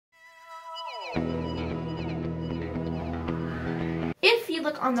you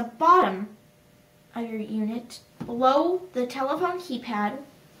look on the bottom of your unit, below the telephone keypad,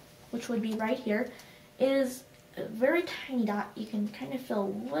 which would be right here, is a very tiny dot. You can kind of feel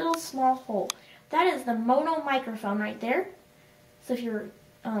a little small hole. That is the mono microphone right there. So if you're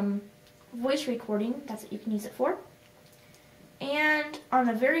voice recording, that's what you can use it for. And on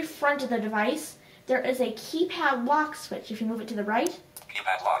the very front of the device, there is a keypad lock switch. If you move it to the right,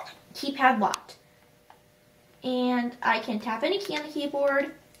 keypad locked. Keypad locked. And I can tap any key on the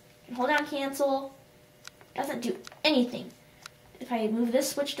keyboard, and hold down cancel. Doesn't do anything. If I move this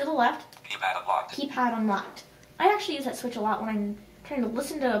switch to the left, keypad unlocked. Keypad unlocked. I actually use that switch a lot when I'm trying to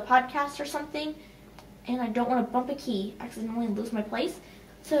listen to a podcast or something, and I don't want to bump a key, accidentally lose my place.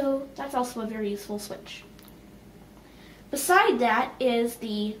 So that's also a very useful switch. Beside that is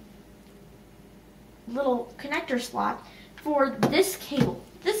the little connector slot for this cable.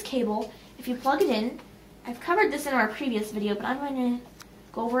 This cable, if you plug it in, I've covered this in our previous video, but I'm going to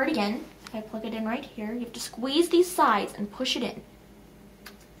go over it again. If I plug it in right here, you have to squeeze these sides and push it in.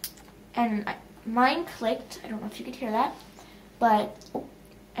 And mine clicked. I don't know if you could hear that, but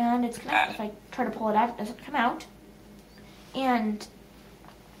and it's connected. If I try to pull it out, it doesn't come out. And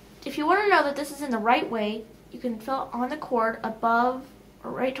if you want to know that this is in the right way, you can feel it on the cord above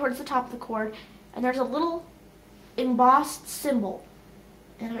or right towards the top of the cord, and there's a little embossed symbol.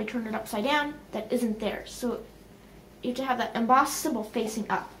 And if I turn it upside down, that isn't there. So you have to have that embossed symbol facing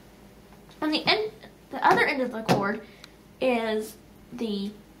up. On the other end of the cord is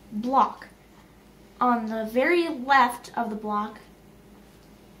the block. On the very left of the block,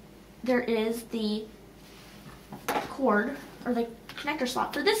 there is the cord, or the connector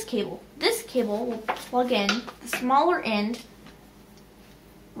slot for this cable. This cable will plug in the smaller end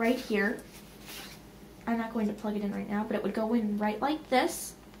right here. I'm not going to plug it in right now, but it would go in right like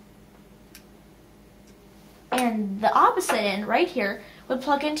this. And the opposite end right here would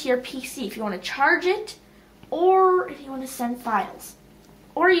plug into your PC if you want to charge it, or if you want to send files,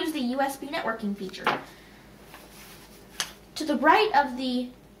 or use the USB networking feature. To the right of the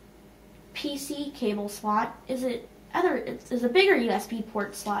PC cable slot is a bigger USB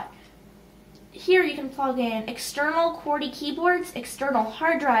port slot. Here you can plug in external QWERTY keyboards, external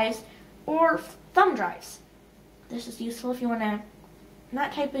hard drives, or thumb drives. This is useful if you want to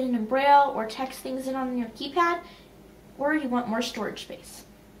not type it in Braille or text things in on your keypad, or you want more storage space.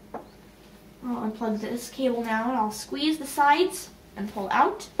 I'll unplug this cable now, and I'll squeeze the sides and pull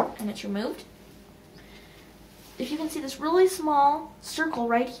out, and it's removed. If you can see this really small circle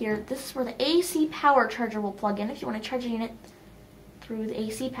right here, this is where the AC power charger will plug in. If you want to charge a unit through the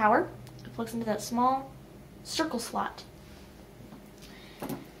AC power, it plugs into that small circle slot.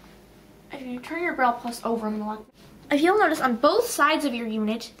 If you turn your BraillePlus over, I'm going to lock. If you'll notice, on both sides of your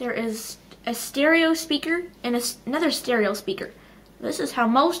unit, there is a stereo speaker and another stereo speaker. This is how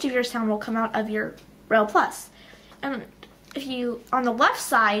most of your sound will come out of your BraillePlus. And if you, on the left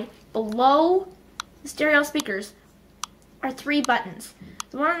side, below the stereo speakers, are 3 buttons.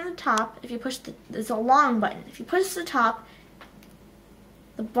 The one on the top, if you push is a long button. If you push the top,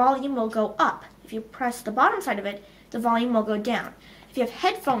 the volume will go up. If you press the bottom side of it, the volume will go down. If you have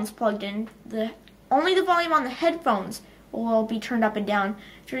headphones plugged in, only the volume on the headphones will be turned up and down.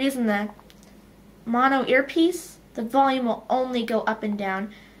 If you're using the mono earpiece, the volume will only go up and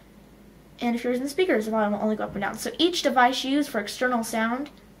down. And if you're using the speakers, the volume will only go up and down. So each device you use for external sound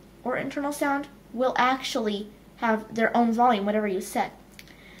or internal sound will actually have their own volume, whatever you set.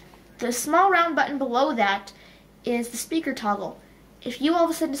 The small round button below that is the speaker toggle. If you all of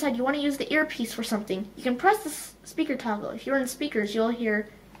a sudden decide you want to use the earpiece for something, you can press the speaker toggle. If you're in speakers, you'll hear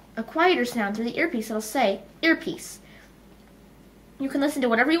a quieter sound through the earpiece. It'll say earpiece. You can listen to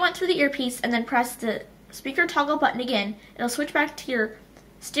whatever you want through the earpiece and then press the speaker toggle button again. It'll switch back to your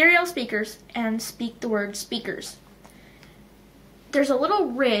stereo speakers and speak the word speakers. There's a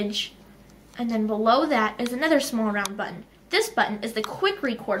little ridge, and then below that is another small round button. This button is the quick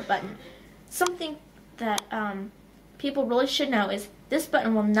record button. Something that people really should know is this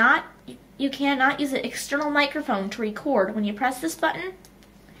button will not, you cannot use an external microphone to record when you press this button,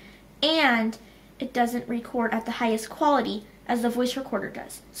 and it doesn't record at the highest quality as the voice recorder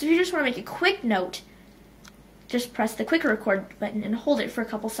does. So if you just want to make a quick note, just press the quick record button and hold it for a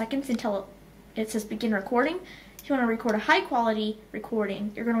couple seconds until it says begin recording. If you want to record a high quality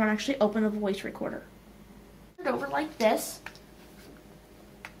recording, you're going to want to actually open the voice recorder. Turn it over like this,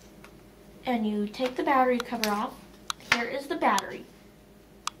 and you take the battery cover off. Here is the battery.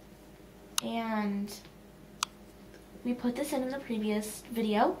 And we put this in the previous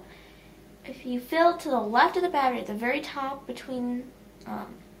video. If you feel to the left of the battery at the very top between,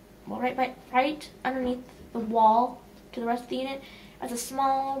 right underneath the wall to the rest of the unit, has a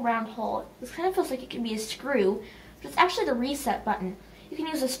small round hole. This kind of feels like it could be a screw, but it's actually the reset button. You can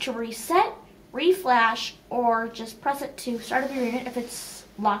use this to reset, reflash, or just press it to start up your unit if it's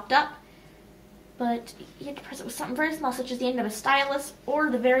locked up. But you have to press it with something very small, such as the end of a stylus or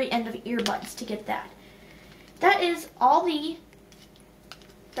the very end of earbuds to get that. That's all the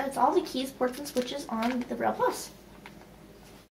keys, ports, and switches on the BraillePlus.